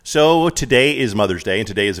So today is Mother's Day, and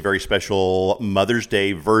today is a very special Mother's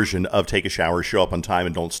Day version of Take a Shower, Show Up on Time,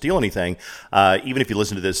 and Don't Steal Anything. Even if you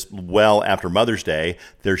listen to this well after Mother's Day,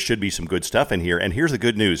 there should be some good stuff in here. And here's the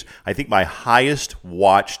good news. I think my highest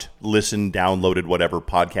watched, listened, downloaded, whatever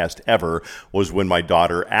podcast ever was when my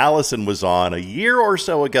daughter Allison was on a year or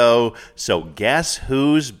so ago. So guess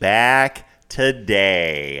who's back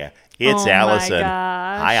today? It's Allison. My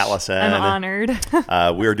gosh. Hi, Allison. I'm honored.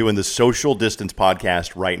 We are doing the Social Distance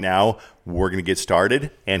podcast right now. We're going to get started,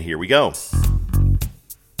 and here we go.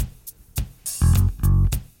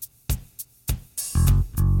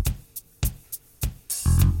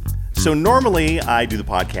 So normally I do the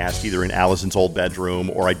podcast either in Allison's old bedroom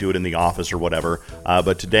or I do it in the office or whatever.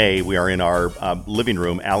 But today we are in our living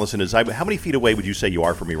room. Allison is, how many feet away would you say you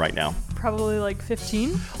are from me right now? Probably like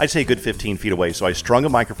 15. I'd say a good 15 feet away. So I strung a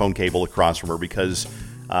microphone cable across from her because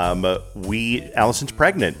Allison's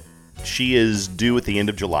pregnant. She is due at the end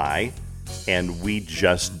of July, and we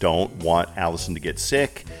just don't want Allison to get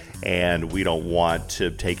sick, and we don't want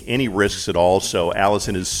to take any risks at all. So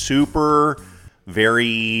Allison is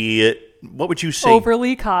very, what would you say?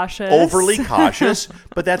 Overly cautious. Overly cautious,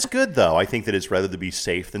 but that's good, though. I think that it's rather to be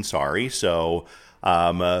safe than sorry. So,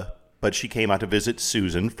 but she came out to visit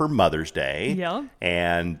Susan for Mother's Day. Yeah.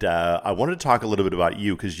 And I wanted to talk a little bit about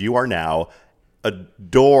you because you are now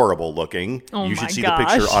adorable looking. Oh, you should see gosh. the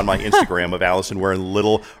picture on my Instagram of Allison wearing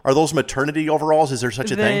are those maternity overalls? Is there such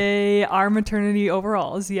a thing? They are maternity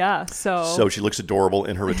overalls, yeah. So she looks adorable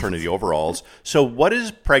in her maternity overalls. So what has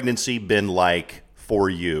pregnancy been like for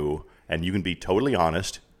you? And you can be totally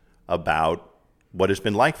honest about what it's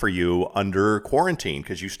been like for you under quarantine,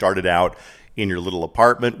 because you started out in your little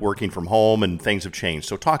apartment working from home and things have changed.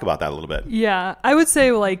 So talk about that a little bit. Yeah, I would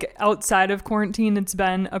say like outside of quarantine, it's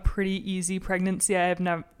been a pretty easy pregnancy. I have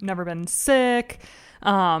never been sick.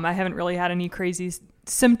 I haven't really had any crazy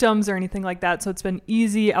symptoms or anything like that. So it's been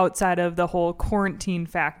easy outside of the whole quarantine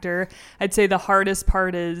factor. I'd say the hardest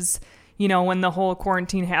part is, when the whole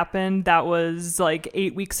quarantine happened, that was like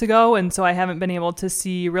 8 weeks ago. And so I haven't been able to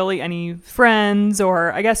see really any friends,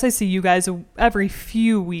 or I guess I see you guys every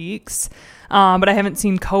few weeks. But I haven't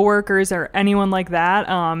seen coworkers or anyone like that.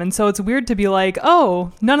 And so it's weird to be like,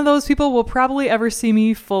 oh, none of those people will probably ever see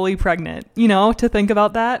me fully pregnant. To think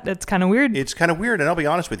about that, it's kind of weird. It's kind of weird. And I'll be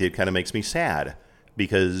honest with you, it kind of makes me sad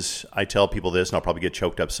because I tell people this, and I'll probably get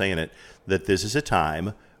choked up saying it, that this is a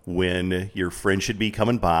time when your friend should be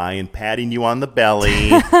coming by and patting you on the belly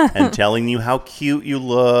and telling you how cute you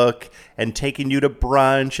look and taking you to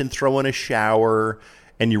brunch and throwing a shower.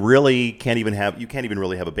 And you can't even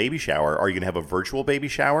really have a baby shower. Are you going to have a virtual baby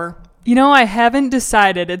shower? I haven't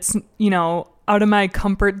decided. It's, out of my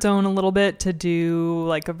comfort zone a little bit to do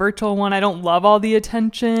like a virtual one. I don't love all the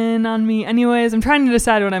attention on me anyways. I'm trying to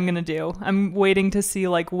decide what I'm going to do. I'm waiting to see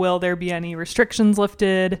will there be any restrictions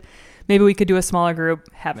lifted? Maybe we could do a smaller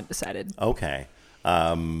group. Haven't decided. Okay.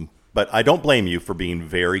 But I don't blame you for being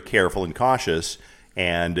very careful and cautious.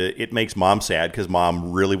 And it makes mom sad because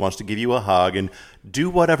mom really wants to give you a hug and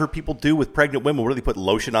do whatever people do with pregnant women. What do they put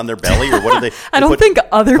lotion on their belly, or what do they? I don't think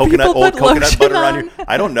other people put coconut lotion butter on your.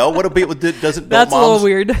 I don't know. What do people doesn't? That's moms, a little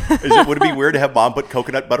weird. Would it be weird to have mom put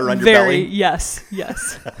coconut butter on your belly? Yes.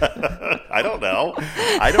 I don't know.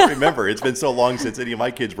 I don't remember. It's been so long since any of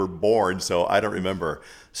my kids were born, so I don't remember.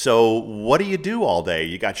 So what do you do all day?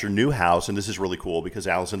 You got your new house, and this is really cool because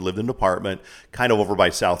Allison lived in an apartment kind of over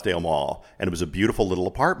by Southdale Mall, and it was a beautiful little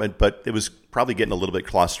apartment, but it was probably getting a little bit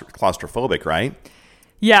claustrophobic, right?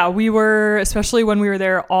 Yeah, we were, especially when we were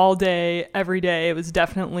there all day, every day, it was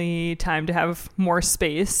definitely time to have more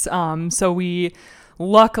space. So we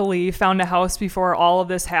luckily found a house before all of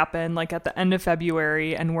this happened, like at the end of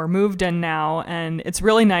February, and we're moved in now, and it's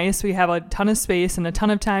really nice. We have a ton of space and a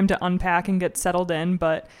ton of time to unpack and get settled in,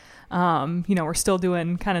 but we're still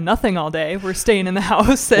doing kind of nothing all day. We're staying in the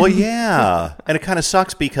house. Well, yeah. And it kind of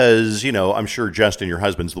sucks because, I'm sure Justin, your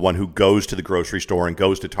husband's the one who goes to the grocery store and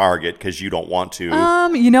goes to Target because you don't want to.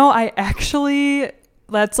 I actually,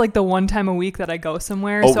 that's like the one time a week that I go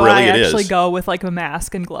somewhere. Oh, so really? I actually go with like a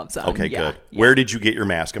mask and gloves on. Okay, yeah, good. Yeah. Where did you get your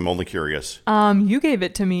mask? I'm only curious. You gave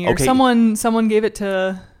it to me, or someone gave it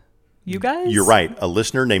to you guys? You're right. A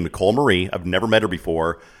listener named Nicole Marie. I've never met her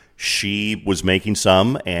before. She was making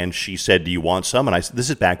some, and she said, "Do you want some?" And I said,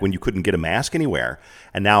 "This is back when you couldn't get a mask anywhere,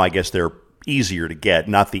 and now I guess they're easier to get,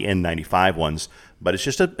 not the N95 ones, but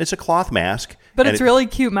it's a cloth mask. But it's really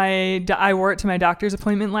cute. I wore it to my doctor's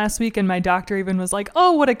appointment last week, and my doctor even was like,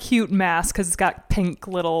 "Oh, what a cute mask," because it's got pink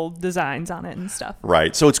little designs on it and stuff.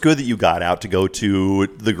 Right. So it's good that you got out to go to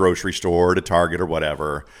the grocery store, to Target or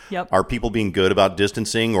whatever. Yep. Are people being good about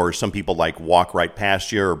distancing, or some people like walk right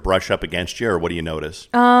past you or brush up against you, or what do you notice?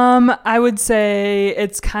 I would say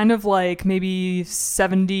it's kind of like maybe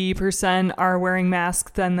 70% are wearing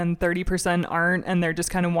masks, and then 30% aren't, and they're just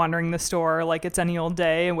kind of wandering the store like it's any old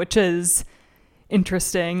day, which is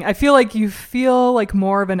interesting. I feel like you feel like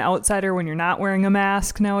more of an outsider when you're not wearing a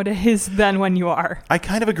mask nowadays than when you are. I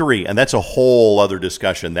kind of agree. And that's a whole other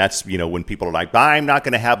discussion. That's, when people are like, I'm not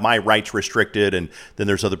going to have my rights restricted. And then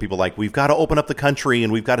there's other people like, we've got to open up the country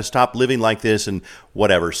and we've got to stop living like this and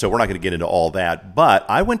whatever. So we're not going to get into all that. But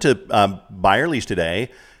I went to Byerly's today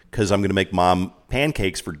because I'm going to make Mom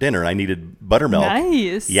pancakes for dinner. I needed buttermilk.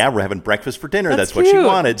 Nice. Yeah, we're having breakfast for dinner. That's what she cute.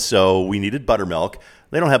 wanted. So we needed buttermilk.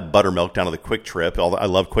 They don't have buttermilk down to the Quick Trip. Although I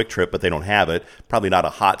love Quick Trip, but they don't have it. Probably not a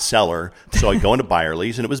hot seller. So I go into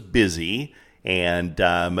Byerly's, and it was busy. And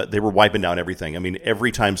they were wiping down everything. I mean,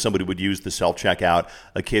 every time somebody would use the self-checkout,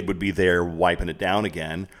 a kid would be there wiping it down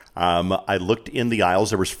again. I looked in the aisles.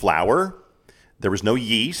 There was flour. There was no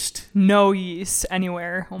yeast. No yeast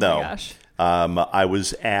anywhere. Oh, No. my gosh. I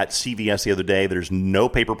was at CVS the other day. There's no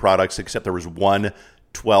paper products except there was one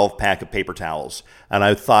 12-pack of paper towels. And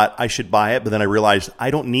I thought I should buy it, but then I realized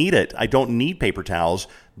I don't need it. I don't need paper towels.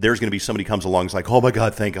 There's going to be somebody comes along and is like, oh, my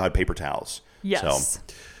God, thank God, paper towels. Yes.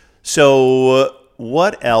 So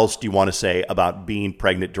what else do you want to say about being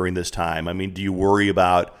pregnant during this time? I mean, do you worry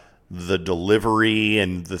about the delivery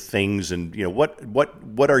and the things and,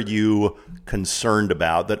 what are you concerned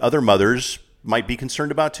about that other mothers might be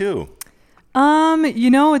concerned about too?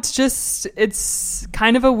 It's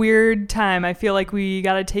kind of a weird time. I feel like we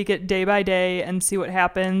got to take it day by day and see what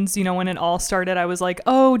happens. When it all started, I was like,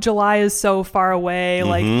 oh, July is so far away. Mm-hmm.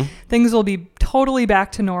 Like things will be totally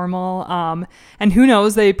back to normal. And who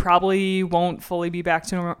knows, they probably won't fully be back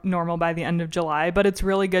to normal by the end of July, but it's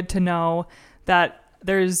really good to know that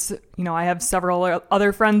there's, I have several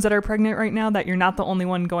other friends that are pregnant right now, that you're not the only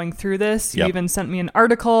one going through this. You Yep. even sent me an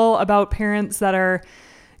article about parents that are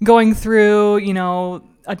going through,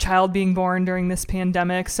 a child being born during this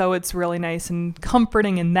pandemic. So it's really nice and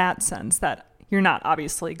comforting in that sense that you're not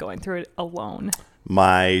obviously going through it alone.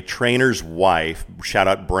 My trainer's wife, shout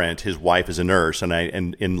out Brent, his wife is a nurse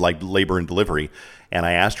and in like labor and delivery. And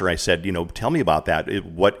I asked her, I said, tell me about that.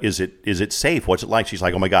 What is it? Is it safe? What's it like? She's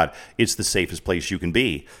like, oh my God, it's the safest place you can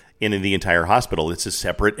be in the entire hospital. It's a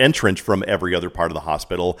separate entrance from every other part of the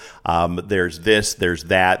hospital. There's this, there's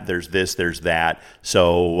that, there's this, there's that.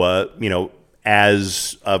 So,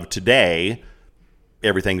 as of today,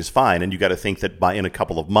 everything is fine. And you got to think that in a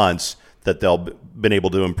couple of months that they'll been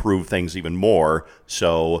able to improve things even more.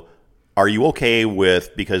 So are you okay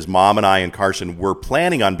with, because Mom and I and Carson were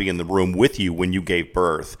planning on being in the room with you when you gave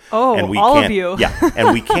birth. Oh, and we all can't, of you. Yeah,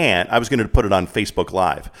 and we can't. I was going to put it on Facebook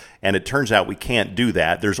Live, and it turns out we can't do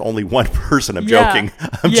that. There's only one person. I'm joking.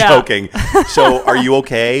 I'm joking. So are you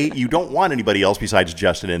okay? You don't want anybody else besides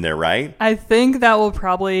Justin in there, right? I think that will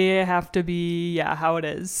probably have to be, how it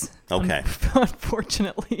is. Okay.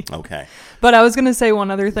 Unfortunately. Okay. But I was going to say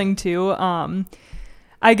one other thing too.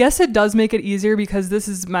 I guess it does make it easier because this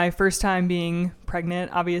is my first time being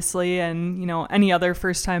pregnant, obviously. And, any other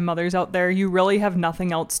first time mothers out there, you really have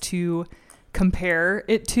nothing else to compare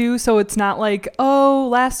it to. So it's not like, oh,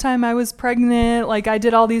 last time I was pregnant, like I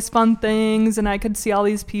did all these fun things and I could see all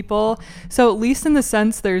these people. So at least in the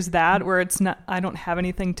sense there's that where it's not, I don't have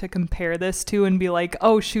anything to compare this to and be like,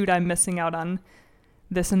 oh shoot, I'm missing out on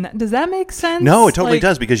this and that. Does that make sense? No, it totally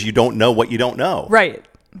does, because you don't know what you don't know. Right.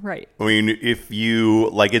 I mean, if you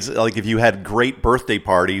it's like if you had great birthday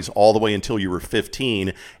parties all the way until you were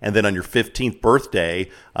 15, and then on your 15th birthday,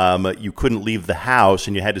 you couldn't leave the house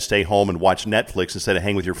and you had to stay home and watch Netflix instead of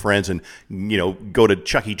hang with your friends and, go to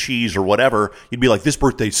Chuck E. Cheese or whatever, you'd be like, this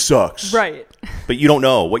birthday sucks. Right. But you don't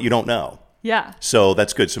know what you don't know. Yeah. So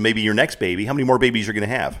that's good. So maybe your next baby, how many more babies you're going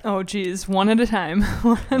to have? Oh, geez. One at a time.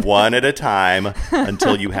 One at a time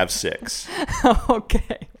until you have 6.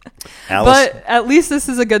 Okay. Alice, but at least this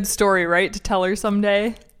is a good story, right? To tell her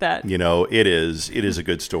someday that. it is a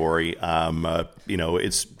good story.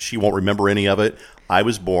 She won't remember any of it. I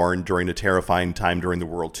was born during a terrifying time during the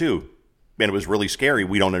World II. And it was really scary.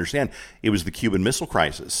 We don't understand. It was the Cuban Missile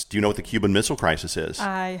Crisis. Do you know what the Cuban Missile Crisis is?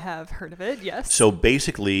 I have heard of it, yes. So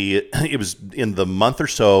basically, it was in the month or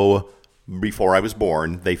so before I was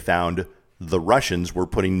born, they found the Russians were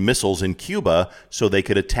putting missiles in Cuba so they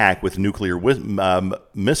could attack with nuclear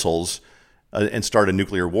missiles and start a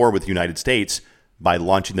nuclear war with the United States by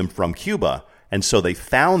launching them from Cuba. And so they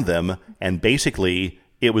found them, and basically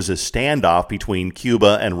it was a standoff between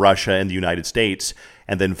Cuba and Russia and the United States.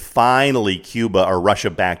 And then finally Cuba or Russia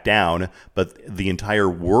backed down, but the entire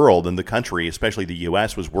world and the country, especially the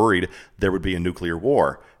U.S., was worried there would be a nuclear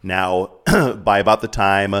war. Now, by about the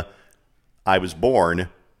time I was born,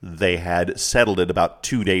 they had settled it about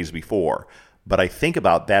 2 days before. But I think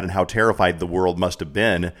about that and how terrified the world must have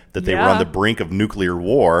been that they were on the brink of nuclear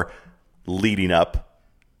war leading up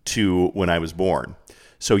to when I was born.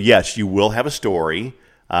 So yes, you will have a story.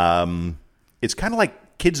 It's kind of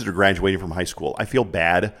like kids that are graduating from high school. I feel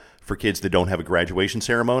bad for kids that don't have a graduation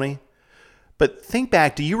ceremony. But think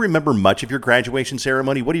back, do you remember much of your graduation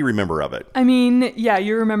ceremony? What do you remember of it? I mean, yeah,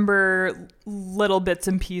 you remember little bits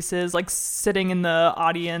and pieces, like sitting in the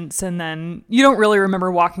audience, and then you don't really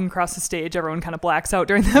remember walking across the stage. Everyone kind of blacks out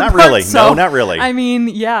during that Not part. really. So, No, not really. I mean,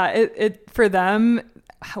 yeah, it for them,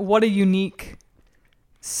 what a unique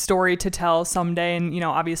story to tell someday. And,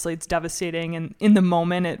 obviously it's devastating. And in the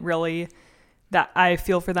moment, it really... that I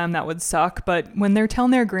feel for them, that would suck. But when they're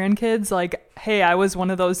telling their grandkids, like, hey, I was one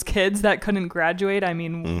of those kids that couldn't graduate, I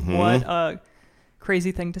mean, what a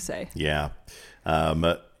crazy thing to say. Yeah.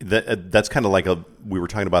 That's kind of like we were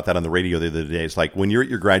talking about that on the radio the other day. It's like when you're at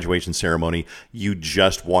your graduation ceremony, you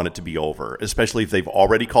just want it to be over, especially if they've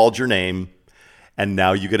already called your name and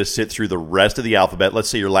now you got to sit through the rest of the alphabet. Let's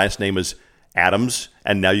say your last name is Adams,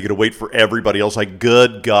 and now you got to wait for everybody else. Like,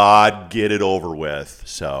 good God, get it over with.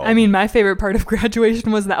 So, I mean, my favorite part of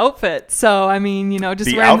graduation was the outfit. So, I mean, just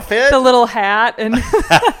the wearing outfit? the little hat and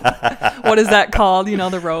what is that called?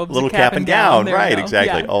 The robes, little the cap and gown. There right? we go.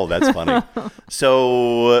 Exactly. Yeah. Oh, that's funny.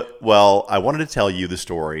 So, well, I wanted to tell you the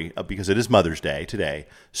story because it is Mother's Day today.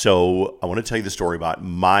 So, I want to tell you the story about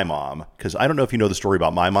my mom because I don't know if you know the story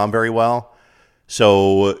about my mom very well.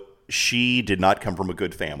 So, she did not come from a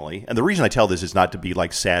good family. And the reason I tell this is not to be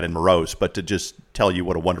like sad and morose, but to just tell you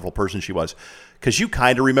what a wonderful person she was. Because you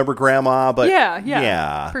kind of remember Grandma, but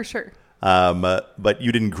yeah, for sure. But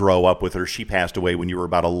you didn't grow up with her. She passed away when you were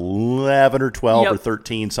about 11 or 12 Yep. or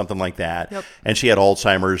 13, something like that. Yep. And she had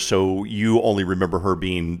Alzheimer's, so you only remember her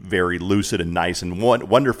being very lucid and nice and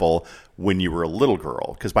wonderful when you were a little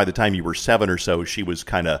girl. Because by the time you were 7 or so, she was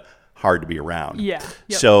kind of hard to be around. Yeah.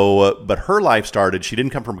 Yep. So, but her life started, she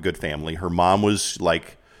didn't come from a good family. Her mom was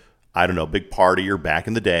like, I don't know, big partier back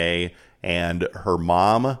in the day. And her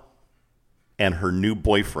mom and her new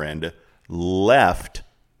boyfriend left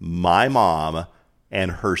my mom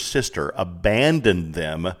and her sister, abandoned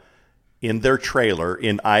them in their trailer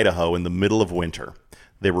in Idaho in the middle of winter.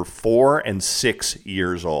 They were 4 and 6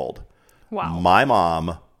 years old. Wow. My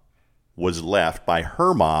mom was left by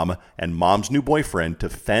her mom and mom's new boyfriend to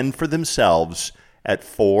fend for themselves at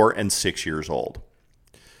 4 and 6 years old.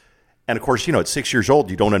 And of course, at 6 years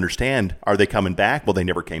old, you don't understand, are they coming back? Well, they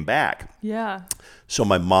never came back. Yeah. So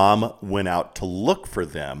my mom went out to look for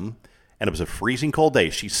them, and it was a freezing cold day.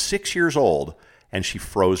 She's 6 years old, and she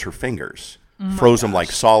froze her fingers, froze them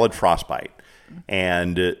like solid frostbite.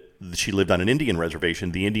 And she lived on an Indian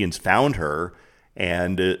reservation. The Indians found her,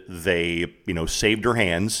 and they, saved her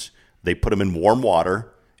hands. They put them in warm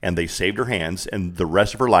water, and they saved her hands. And the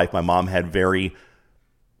rest of her life, my mom had very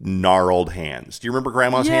gnarled hands. Do you remember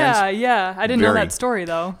Grandma's hands? Yeah. I didn't know that story,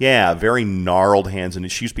 though. Yeah, very gnarled hands.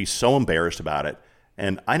 And she used to be so embarrassed about it.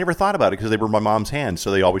 And I never thought about it because they were my mom's hands. So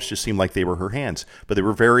they always just seemed like they were her hands. But they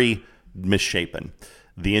were very misshapen.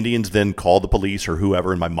 The Indians then called the police or whoever.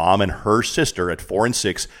 And my mom and her sister at 4 and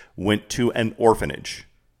 6 went to an orphanage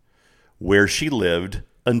where she lived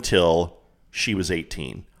until she was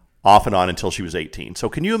 18. Off and on until she was 18. So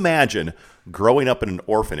can you imagine growing up in an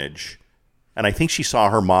orphanage? And I think she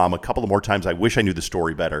saw her mom a couple of more times. I wish I knew the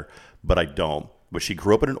story better, but I don't. But she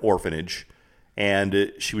grew up in an orphanage,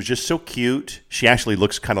 and she was just so cute. She actually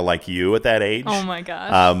looks kind of like you at that age. Oh, my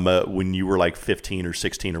gosh. When you were like 15 or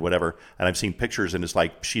 16 or whatever. And I've seen pictures, and it's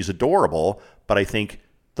like she's adorable, but I think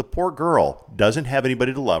the poor girl doesn't have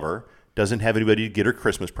anybody to love her, doesn't have anybody to get her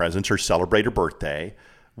Christmas presents or celebrate her birthday.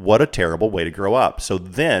 What a terrible way to grow up. So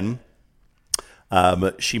then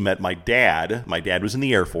she met my dad. My dad was in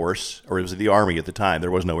the Air Force, or he was in the Army at the time. There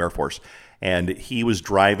was no Air Force. And he was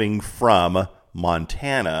driving from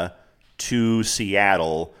Montana to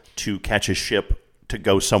Seattle to catch a ship to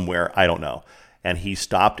go somewhere. I don't know. And he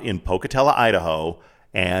stopped in Pocatello, Idaho.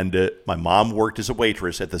 And my mom worked as a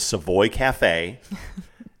waitress at the Savoy Cafe.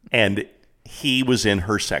 And he was in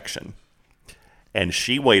her section. And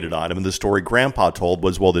she waited on him, and the story Grandpa told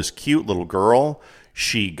was, well, this cute little girl,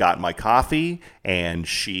 she got my coffee, and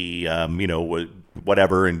she,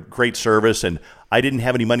 whatever, and great service, and I didn't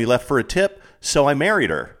have any money left for a tip, so I married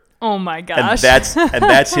her. Oh my And gosh.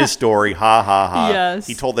 that's his story. Ha ha ha. Yes.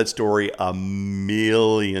 He told that story a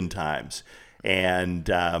million times. And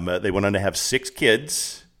they went on to have 6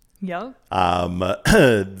 kids. Yep.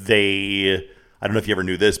 They, I don't know if you ever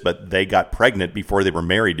knew this, but they got pregnant before they were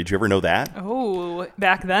married. Did you ever know that? Oh,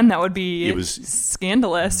 back then that would be It was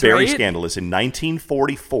scandalous, Very right? scandalous. In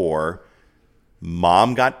 1944,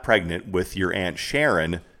 Mom got pregnant with your Aunt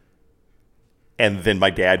Sharon, and then my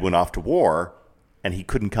dad went off to war, and he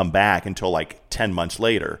couldn't come back until like 10 months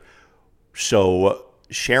later. So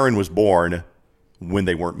Sharon was born when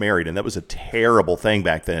they weren't married, and that was a terrible thing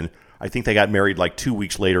back then. I think they got married like 2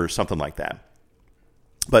 weeks later or something like that.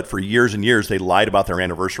 But for years and years, they lied about their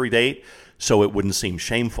anniversary date so it wouldn't seem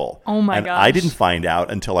shameful. Oh my and gosh. I didn't find out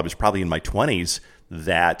until I was probably in my 20s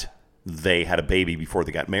that they had a baby before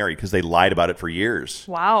they got married because they lied about it for years.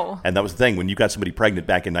 Wow. And that was the thing. When you got somebody pregnant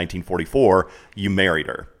back in 1944, you married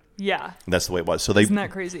her. Yeah. And that's the way it was. So Isn't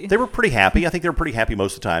that crazy? They were pretty happy. I think they were pretty happy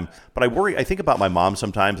most of the time. But I think about my mom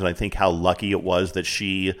sometimes, and I think how lucky it was that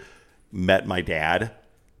she met my dad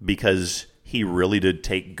because he really did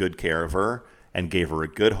take good care of her and gave her a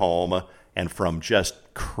good home. And from just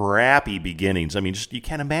crappy beginnings, I mean, just you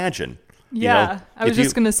can't imagine. Yeah. I was if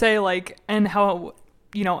just going to say, like, and how,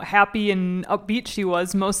 happy and upbeat she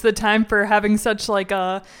was most of the time for having such, like,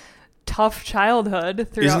 a tough childhood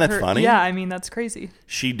throughout Isn't that her. funny? Yeah, I mean, that's crazy.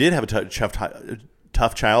 She did have a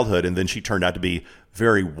tough childhood, and then she turned out to be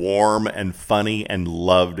very warm and funny and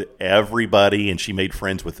loved everybody, and she made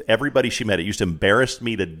friends with everybody she met. It used to embarrass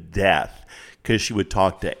me to death because she would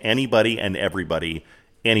talk to anybody and everybody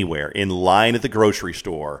anywhere, in line at the grocery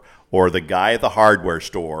store or the guy at the hardware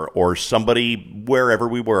store or somebody wherever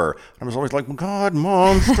we were. I was always like, God,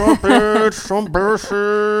 Mom, stop it. It's so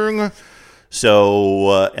embarrassing.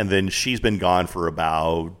 So, and then she's been gone for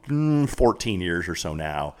about 14 years or so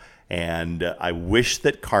now. And I wish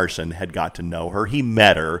that Carson had got to know her. He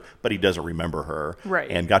met her, but he doesn't remember her. Right.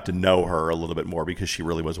 And got to know her a little bit more because she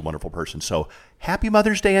really was a wonderful person. So happy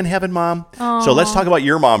Mother's Day in heaven, Mom. Aww. So let's talk about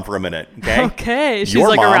your mom for a minute, okay? Okay. She's Your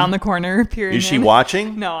like mom, around the corner, peering is she in.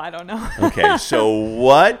 watching? No, I don't know. Okay, so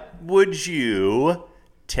what would you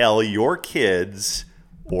tell your kids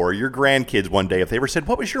or your grandkids one day if they were said,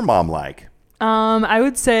 what was your mom like? I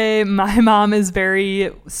would say my mom is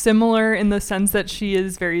very similar in the sense that she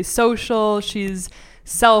is very social. She's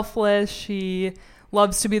selfless. She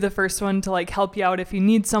loves to be the first one to like help you out if you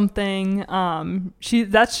need something.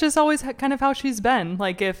 That's just always kind of how she's been.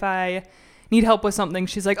 Like if I need help with something,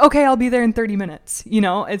 she's like, okay, I'll be there in 30 minutes.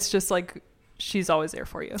 It's just like, she's always there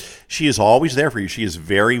for you. She is always there for you. She is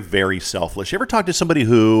very, very selfless. You ever talk to somebody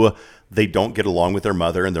who they don't get along with their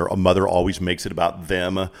mother and their mother always makes it about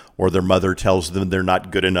them, or their mother tells them they're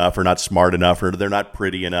not good enough or not smart enough or they're not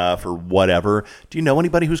pretty enough or whatever? Do you know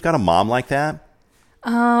anybody who's got a mom like that?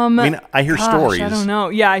 I mean, I hear stories. I don't know.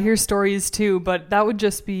 Yeah, I hear stories too, but that would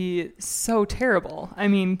just be so terrible. I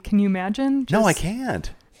mean, can you imagine? No, I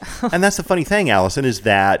can't. And that's the funny thing, Allison, is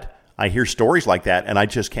that I hear stories like that, and I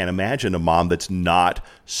just can't imagine a mom that's not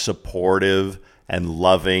supportive and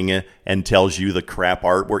loving and tells you the crap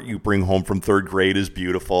artwork you bring home from third grade is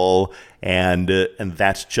beautiful, and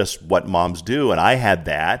that's just what moms do. And I had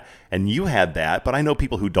that, and you had that, but I know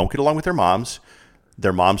people who don't get along with their moms.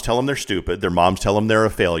 Their moms tell them they're stupid. Their moms tell them they're a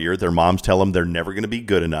failure. Their moms tell them they're never going to be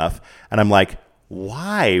good enough. And I'm like,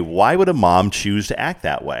 why? Why would a mom choose to act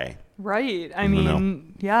that way? Right. I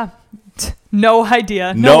mean, yeah. No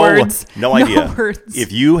idea. No words. No idea. No words.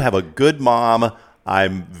 If you have a good mom,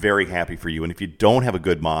 I'm very happy for you. And if you don't have a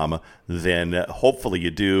good mom, then hopefully you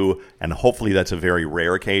do. And hopefully that's a very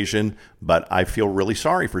rare occasion. But I feel really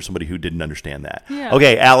sorry for somebody who didn't understand that. Yeah.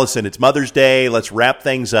 Okay, Allison, it's Mother's Day. Let's wrap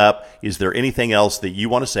things up. Is there anything else that you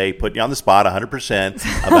want to say, put you on the spot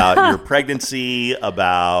 100% about your pregnancy,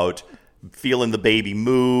 about feeling the baby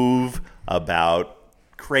move, about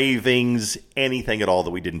cravings, anything at all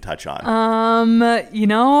that we didn't touch on?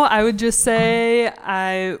 I would just say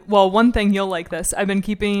one thing, you'll like this. I've been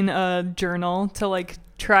keeping a journal to like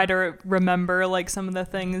try to remember like some of the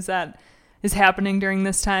things that is happening during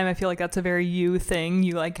this time. I feel like that's a very you thing.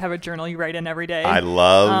 You like have a journal you write in every day. I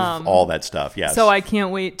love all that stuff. Yes. So I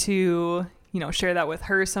can't wait to, share that with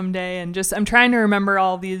her someday. And just, I'm trying to remember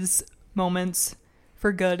all these moments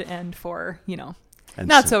for good and for, And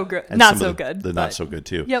not some- so good. and Not some so of the- good. The not so good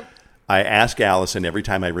too. Yep. I ask Allison every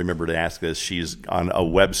time I remember to ask this. She's on a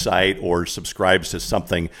website or subscribes to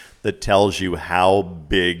something that tells you how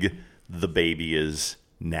big the baby is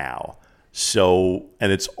now. So,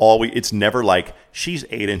 and it's never like she's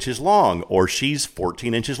 8 inches long or she's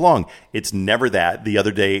 14 inches long. It's never that. The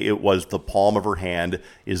other day it was the palm of her hand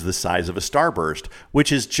is the size of a starburst,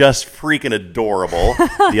 which is just freaking adorable.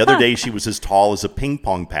 The other day she was as tall as a ping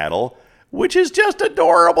pong paddle, which is just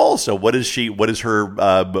adorable. So what is her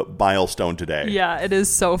milestone today? Yeah, it is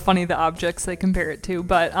so funny the objects they compare it to.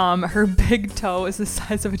 But her big toe is the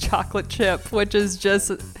size of a chocolate chip, which is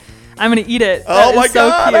just, I'm going to eat it. Oh my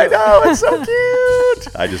God, cute. I know, it's so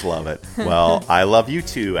cute. I just love it. Well, I love you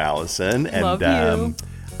too, Allison. And love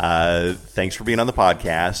you. Thanks for being on the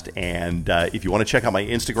podcast. And if you want to check out my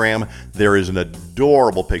Instagram, there is an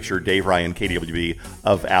adorable picture, Dave Ryan, KDWB,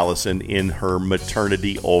 of Allison in her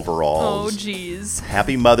maternity overalls. Oh, geez.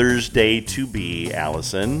 Happy Mother's Day to be,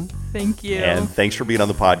 Allison. Thank you. And thanks for being on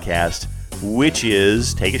the podcast, which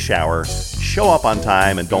is take a shower, show up on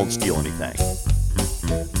time, and don't steal anything.